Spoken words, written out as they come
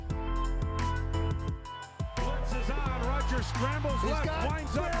Bieber scrambles left,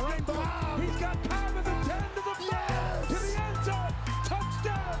 winds up right. He's got Cobb at the 10 to the 5 to the end zone.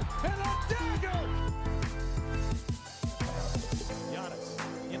 Touchdown and a dagger. Giannis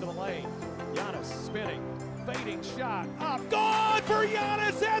into the lane. Giannis spinning, fading shot. Up, gone for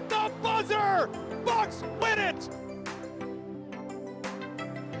Giannis at the buzzer. Bucks win it.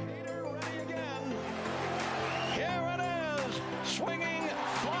 Ready again. Here it is. Swinging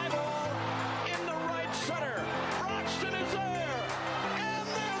fly ball in the right center. Broxton is there. And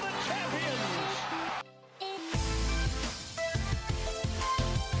they're the champions.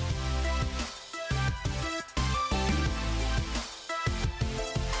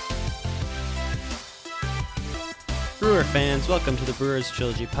 Brewer fans, welcome to the Brewers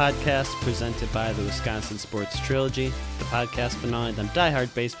Trilogy podcast presented by the Wisconsin Sports Trilogy, the podcast for not only them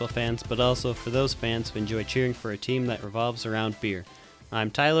diehard baseball fans, but also for those fans who enjoy cheering for a team that revolves around beer. I'm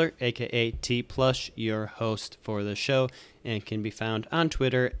Tyler, aka T Plush, your host for the show, and can be found on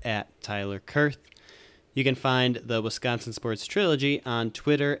Twitter at Tyler Kurth. You can find the Wisconsin Sports Trilogy on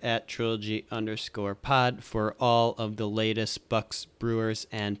Twitter at trilogy_pod for all of the latest Bucks, Brewers,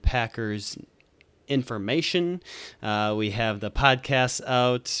 and Packers information. We have the podcasts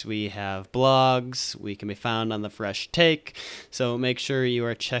out, we have blogs, we can be found on the Fresh Take, so make sure you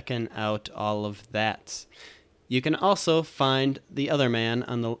are checking out all of that. You can also find the other man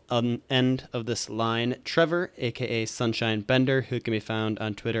on the end of this line, Trevor, aka Sunshine Bender, who can be found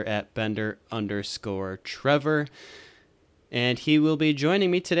on Twitter at Bender_Trevor. And he will be joining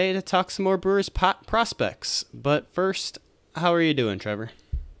me today to talk some more Brewers prospects. But first, how are you doing, Trevor?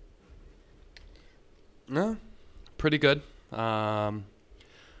 No, pretty good. I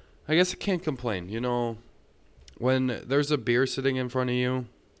guess I can't complain. You know, when there's a beer sitting in front of you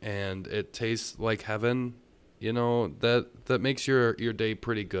and it tastes like heaven, you know, that makes your day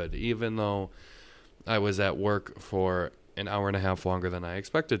pretty good, even though I was at work for an hour and a half longer than I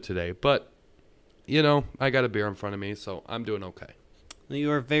expected today. But, you know, I got a beer in front of me, so I'm doing okay.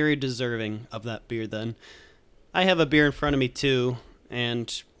 You are very deserving of that beer then. I have a beer in front of me too,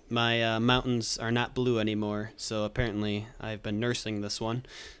 and my mountains are not blue anymore, so apparently I've been nursing this one.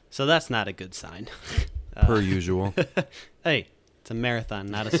 So that's not a good sign. Per usual. Hey, it's a marathon,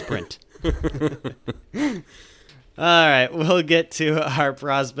 not a sprint. All right, we'll get to our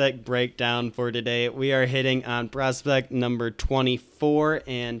prospect breakdown for today. We are hitting on prospect number 24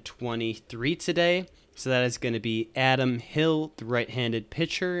 and 23 today. So that is going to be Adam Hill, the right-handed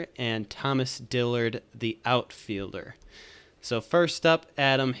pitcher, and Thomas Dillard, the outfielder. So first up,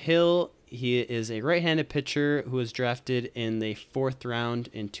 Adam Hill. He is a right-handed pitcher who was drafted in the 4th round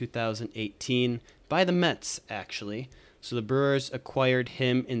in 2018 by the Mets, actually. So the Brewers acquired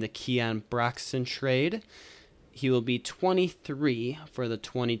him in the Keon Broxton trade. He will be 23 for the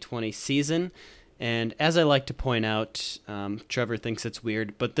 2020 season. And as I like to point out, Trevor thinks it's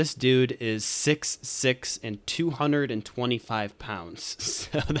weird, but this dude is 6'6" and 225 pounds.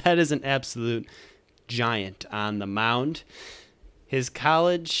 So that is an absolute giant on the mound. His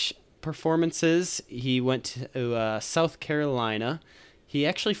college performances, he went to South Carolina. He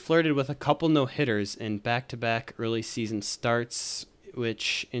actually flirted with a couple no-hitters in back-to-back early season starts,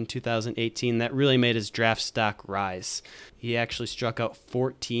 which in 2018, that really made his draft stock rise. He actually struck out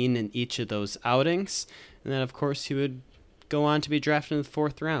 14 in each of those outings. And then, of course, he would go on to be drafted in the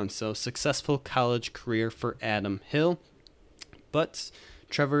 4th round. So successful college career for Adam Hill. But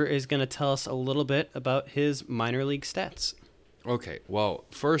Trevor is going to tell us a little bit about his minor league stats. Okay, well,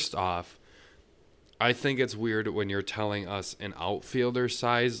 first off, I think it's weird when you're telling us an outfielder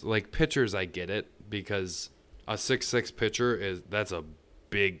size. Like, pitchers, I get it, because a 6'6" pitcher, that's a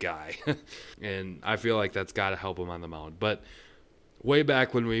big guy. And I feel like that's got to help him on the mound. But way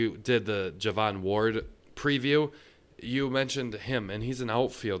back when we did the Javon Ward preview, you mentioned him, and he's an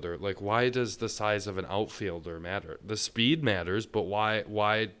outfielder. Like, why does the size of an outfielder matter? The speed matters, but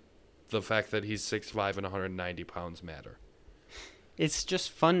why the fact that he's 6'5" and 190 pounds matter? It's just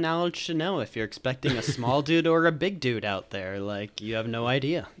fun knowledge to know if you're expecting a small dude or a big dude out there. Like, you have no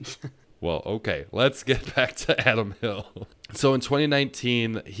idea. Well, okay, let's get back to Adam Hill. So in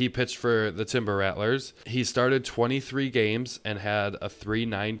 2019, he pitched for the Timber Rattlers. He started 23 games and had a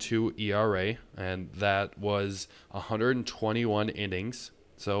 3.92 ERA, and that was 121 innings.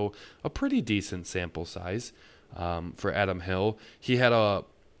 So a pretty decent sample size for Adam Hill. He had a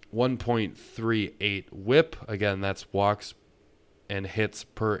 1.38 WHIP. Again, that's walks and hits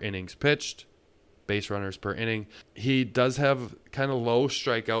per innings pitched. Base runners per inning. He does have kind of low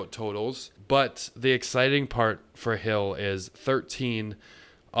strikeout totals, but the exciting part for Hill is 13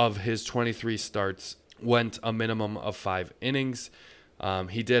 of his 23 starts went a minimum of 5 innings.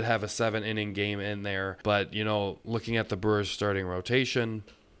 He did have a 7-inning game in there, but, looking at the Brewers starting rotation,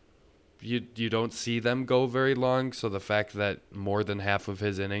 you don't see them go very long. So the fact that more than half of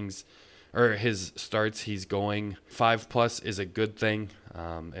his innings or his starts he's going 5+ is a good thing,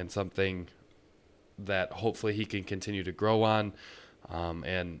 and something that hopefully he can continue to grow on.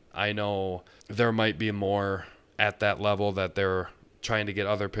 And I know there might be more at that level that they're trying to get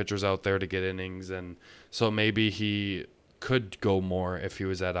other pitchers out there to get innings, and so maybe he could go more if he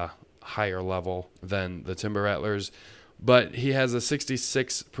was at a higher level than the Timber Rattlers. But he has a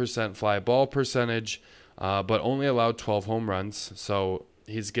 66% fly ball percentage, but only allowed 12 home runs, so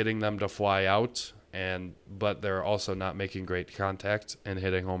he's getting them to fly out, but they're also not making great contact and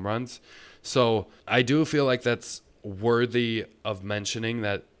hitting home runs. So I do feel like that's worthy of mentioning,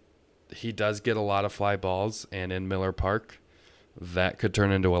 that he does get a lot of fly balls, and in Miller Park, that could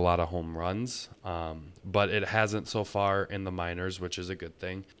turn into a lot of home runs. But it hasn't so far in the minors, which is a good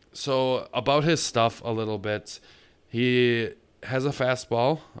thing. So about his stuff a little bit, he has a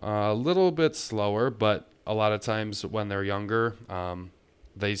fastball, a little bit slower, but a lot of times when they're younger,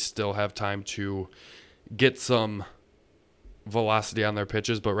 they still have time to get some velocity on their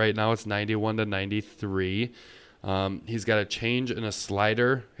pitches. But right now it's 91 to 93. He's got a change and a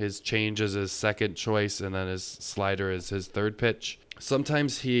slider. His change is his second choice, and then his slider is his third pitch.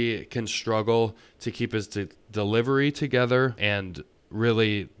 Sometimes he can struggle to keep his delivery together, and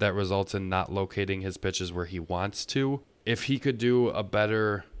really that results in not locating his pitches where he wants to. If he could do a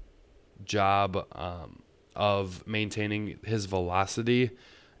better job of maintaining his velocity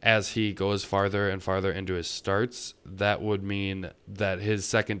as he goes farther and farther into his starts, that would mean that his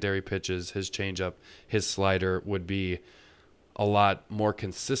secondary pitches, his changeup, his slider would be a lot more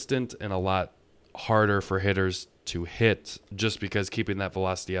consistent and a lot harder for hitters to hit, just because keeping that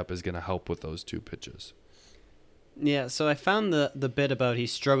velocity up is going to help with those two pitches. Yeah, so I found the bit about he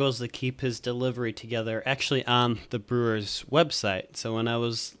struggles to keep his delivery together actually on the Brewers website. So when I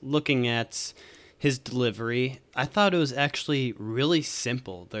was looking at his delivery, I thought it was actually really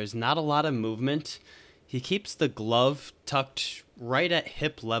simple. There's not a lot of movement. He keeps the glove tucked right at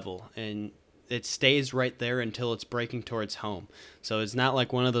hip level, and it stays right there until it's breaking towards home. So it's not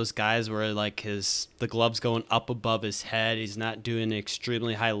like one of those guys where like the glove's going up above his head. He's not doing an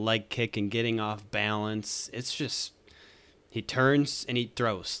extremely high leg kick and getting off balance. It's just he turns and he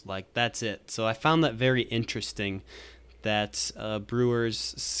throws. Like, that's it. So I found that very interesting, that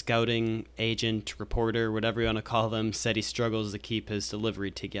Brewers scouting agent, reporter, whatever you want to call them, said he struggles to keep his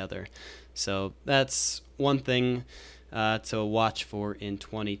delivery together. So that's one thing to watch for in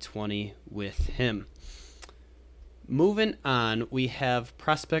 2020 with him. Moving on, we have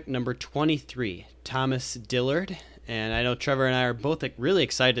prospect number 23, Thomas Dillard. And I know Trevor and I are both really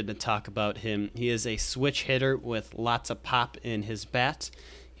excited to talk about him. He is a switch hitter with lots of pop in his bat.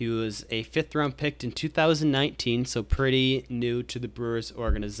 He was a 5th-round pick in 2019, so pretty new to the Brewers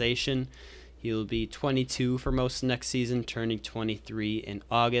organization. He will be 22 for most of next season, turning 23 in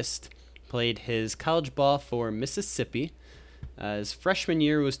August. Played his college ball for Mississippi. His freshman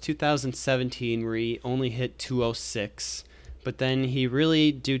year was 2017, where he only hit .206. But then he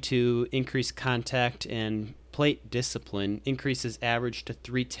really, due to increased contact and plate discipline, increased his average to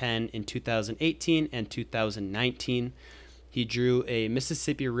 .310 in 2018 and 2019. He drew a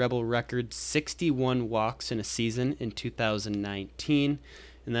Mississippi Rebel record 61 walks in a season in 2019.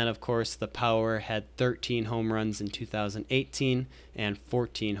 And then, of course, the Power had 13 home runs in 2018 and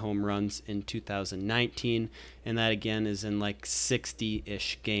 14 home runs in 2019. And that, again, is in like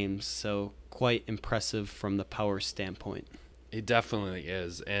 60-ish games. So quite impressive from the Power standpoint. It definitely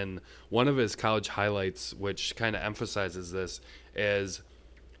is. And one of his college highlights, which kind of emphasizes this, is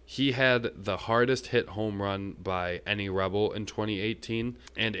he had the hardest hit home run by any Rebel in 2018.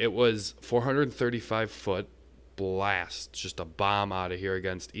 And it was 435-foot blast, just a bomb out of here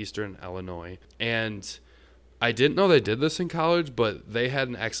against Eastern Illinois. And I didn't know they did this in college, but they had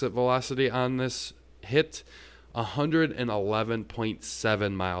an exit velocity on this hit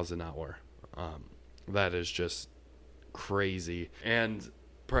 111.7 miles an hour. That is just crazy. And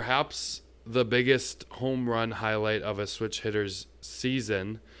perhaps the biggest home run highlight of a switch hitter's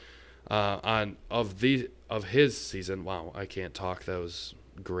season, of his season. Wow, I can't talk. That was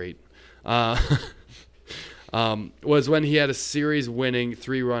great. Was when he had a series-winning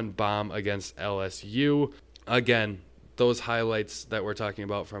 3-run bomb against LSU. Again, those highlights that we're talking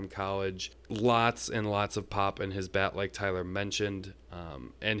about from college, lots and lots of pop in his bat, like Tyler mentioned.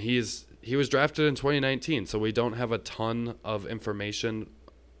 And he was drafted in 2019, so we don't have a ton of information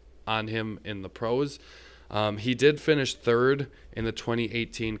on him in the pros. He did finish 3rd in the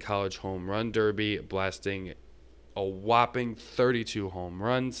 2018 College Home Run Derby, blasting a whopping 32 home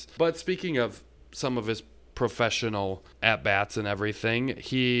runs. But speaking of some of his professional at-bats and everything,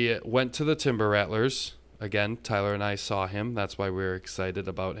 he went to the Timber Rattlers. Again, Tyler and I saw him. That's why we were excited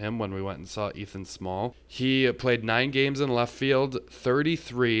about him when we went and saw Ethan Small. He played 9 games in left field,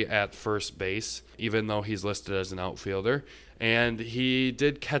 33 at first base, even though he's listed as an outfielder. And he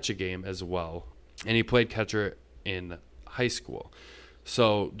did catch a game as well. And he played catcher in high school.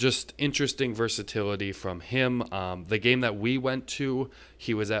 So just interesting versatility from him. The game that we went to,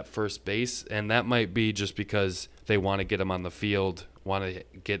 he was at first base. And that might be just because they want to get him on the field, want to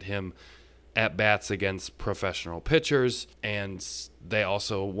get him at bats against professional pitchers, and they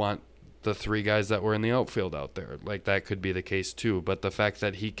also want the 3 guys that were in the outfield out there. Like, that could be the case too, but the fact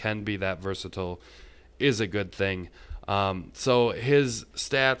that he can be that versatile is a good thing. So his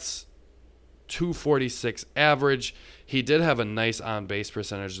stats, 246 average. He did have a nice on-base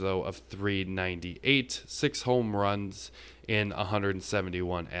percentage though of 398, 6 home runs in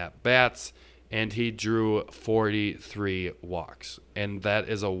 171 at bats. And he drew 43 walks. And that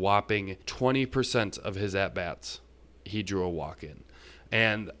is a whopping 20% of his at-bats he drew a walk in.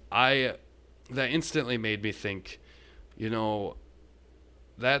 And that instantly made me think, that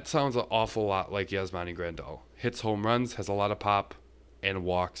sounds an awful lot like Yasmani Grandal. Hits home runs, has a lot of pop, and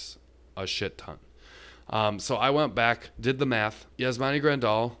walks a shit ton. So I went back, did the math. Yasmani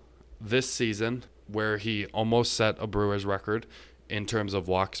Grandal this season, where he almost set a Brewers record in terms of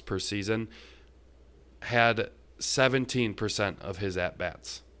walks per season, had 17% of his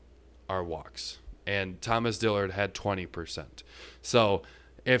at-bats are walks, and Thomas Dillard had 20%. So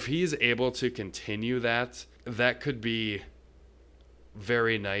if he's able to continue that could be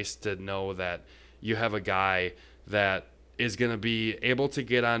very nice to know that you have a guy that is going to be able to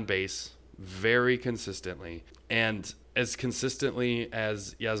get on base very consistently, and as consistently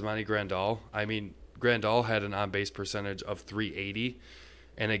as Yasmani Grandal. I mean, Grandal had an on-base percentage of 380,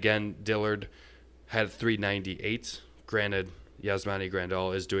 and again, Dillard had 398. Granted, Yasmani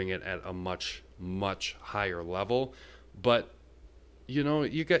Grandal is doing it at a much, much higher level. But, you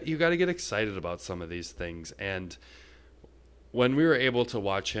got to get excited about some of these things. And when we were able to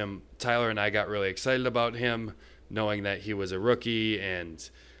watch him, Tyler and I got really excited about him, knowing that he was a rookie and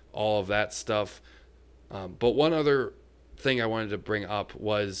all of that stuff. But one other thing I wanted to bring up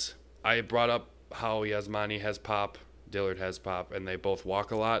was I brought up how Yasmani has pop, Dillard has pop, and they both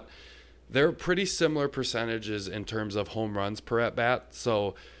walk a lot. They're pretty similar percentages in terms of home runs per at-bat.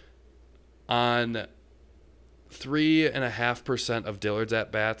 So on 3.5% of Dillard's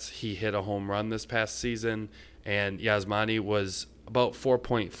at-bats, he hit a home run this past season, and Yasmani was about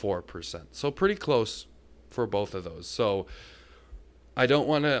 4.4%. So pretty close for both of those. So I don't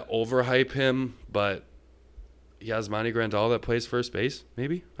want to overhype him, but Yasmani Grandal that plays first base,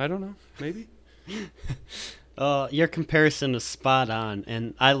 maybe? I don't know. Maybe? Your comparison is spot on,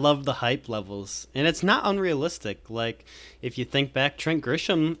 and I love the hype levels. And it's not unrealistic. Like, if you think back, Trent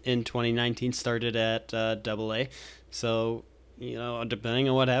Grisham in 2019 started at AA. So, depending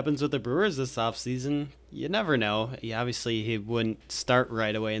on what happens with the Brewers this offseason, you never know. Obviously, he wouldn't start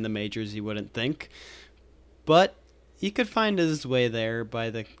right away in the majors, you wouldn't think. But he could find his way there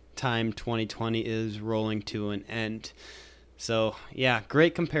by the time 2020 is rolling to an end. So, yeah,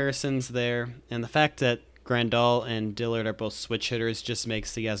 great comparisons there. And the fact that Grandal and Dillard are both switch hitters just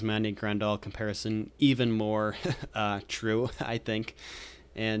makes the Yasmani Grandal comparison even more true, I think.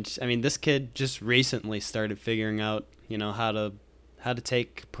 And I mean, this kid just recently started figuring out, how to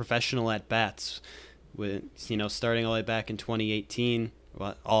take professional at bats. With starting all the way back in 2018,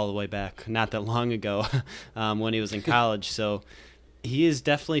 well, all the way back, not that long ago, when he was in college. So he has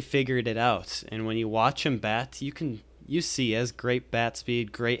definitely figured it out. And when you watch him bat, you see he has great bat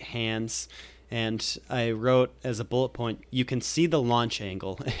speed, great hands. And I wrote as a bullet point, you can see the launch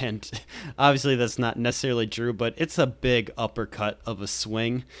angle. And obviously that's not necessarily true, but it's a big uppercut of a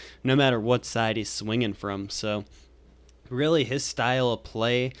swing, no matter what side he's swinging from. So really his style of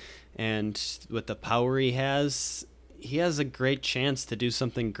play and with the power he has a great chance to do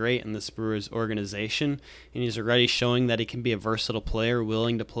something great in this Brewers organization. And he's already showing that he can be a versatile player,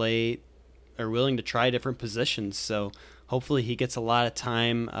 willing to try different positions. So hopefully he gets a lot of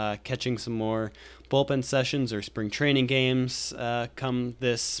time catching some more bullpen sessions or spring training games come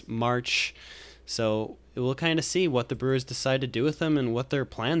this March. So we'll kind of see what the Brewers decide to do with him and what their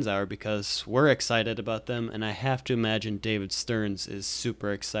plans are, because we're excited about them, and I have to imagine David Stearns is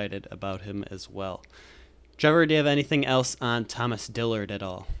super excited about him as well. Trevor, do you have anything else on Thomas Dillard at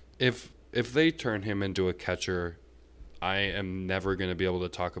all? If they turn him into a catcher, I am never going to be able to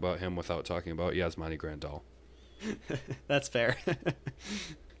talk about him without talking about Yasmani Grandal. That's fair.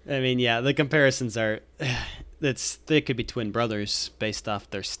 I mean, yeah, the comparisons are, they could be twin brothers based off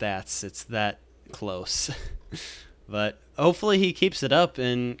their stats. It's that close. But hopefully he keeps it up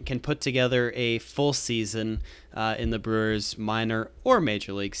and can put together a full season in the Brewers minor or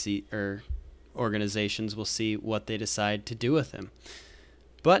major league organizations. We'll see what they decide to do with him.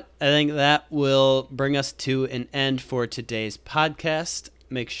 But I think that will bring us to an end for today's podcast.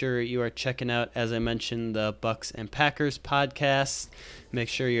 Make sure you are checking out, as I mentioned, the Bucks and Packers podcast. Make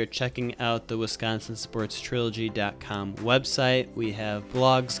sure you're checking out the WisconsinSportsTrilogy.com website. We have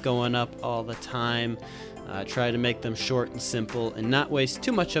blogs going up all the time. Try to make them short and simple and not waste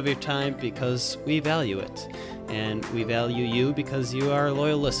too much of your time because we value it. And we value you because you are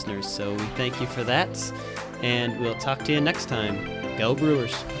loyal listeners. So we thank you for that. And we'll talk to you next time. Go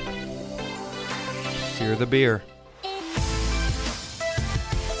Brewers. Hear the beer.